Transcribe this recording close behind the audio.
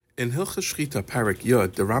In Hilchos Shchita, Perek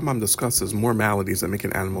Yud, the Rambam discusses more maladies that make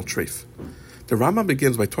an animal treif. The Rambam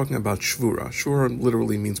begins by talking about shvura. Shvura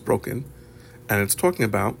literally means broken, and it's talking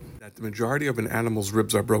about that the majority of an animal's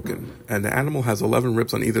ribs are broken, and the animal has 11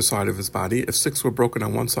 ribs on either side of his body. If 6 were broken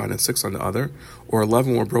on one side and 6 on the other, or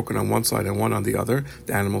 11 were broken on one side and 1 on the other,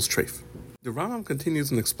 the animal's treif. The Rambam continues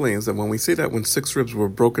and explains that when we say that when 6 ribs were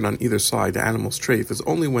broken on either side, the animal's treif is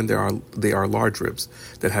only when they are large ribs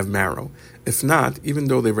that have marrow. If not, even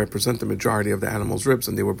though they represent the majority of the animal's ribs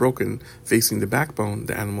and they were broken facing the backbone,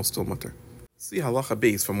 the animal's still mutter. See halacha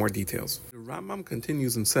base for more details. The Rambam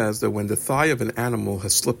continues and says that when the thigh of an animal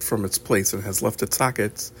has slipped from its place and has left its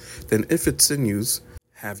sockets, then if its sinews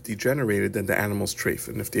have degenerated, then the animal's treif,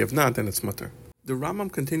 and if they have not, then it's mutter. The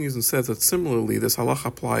Rambam continues and says that similarly, this halacha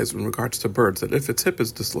applies in regards to birds, that if its hip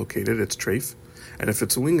is dislocated, it's treif, and if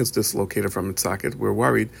its wing is dislocated from its socket, we're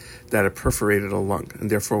worried that it perforated a lung, and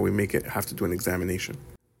therefore we have to do an examination.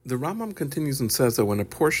 The Rambam continues and says that when a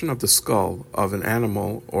portion of the skull of an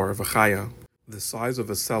animal or of a chaya, the size of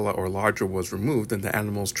a sella or larger was removed, then the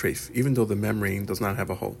animal's treif, even though the membrane does not have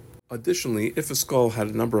a hole. Additionally, if a skull had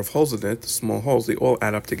a number of holes in it, small holes, they all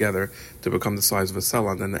add up together to become the size of a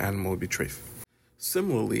sella, then the animal would be treif.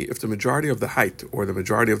 Similarly, if the majority of the height or the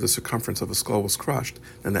majority of the circumference of a skull was crushed,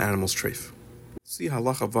 then the animal's treif. See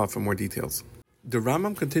halacha vav for more details. The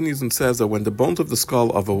Rambam continues and says that when the bones of the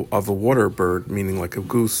skull of a water bird, meaning like a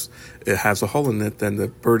goose, it has a hole in it, then the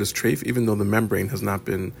bird is treif, even though the membrane has not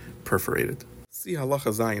been perforated. See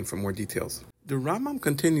halacha zayin for more details. The Rambam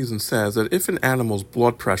continues and says that if an animal's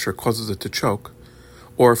blood pressure causes it to choke,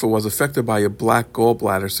 or if it was affected by a black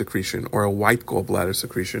gallbladder secretion or a white gallbladder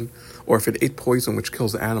secretion, or if it ate poison which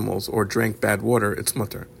kills animals or drank bad water, it's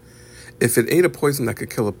mutter. If it ate a poison that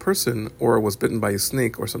could kill a person, or was bitten by a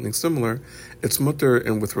snake or something similar, it's mutter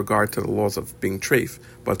and with regard to the laws of being treif,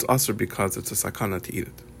 but it's usher because it's a sakana to eat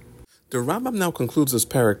it. The Rambam now concludes this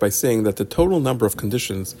perek by saying that the total number of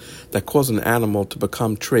conditions that cause an animal to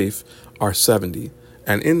become treif are 70.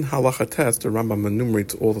 And in halacha tes, the Rambam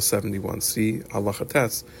enumerates all the 71. See halacha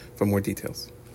tes for more details.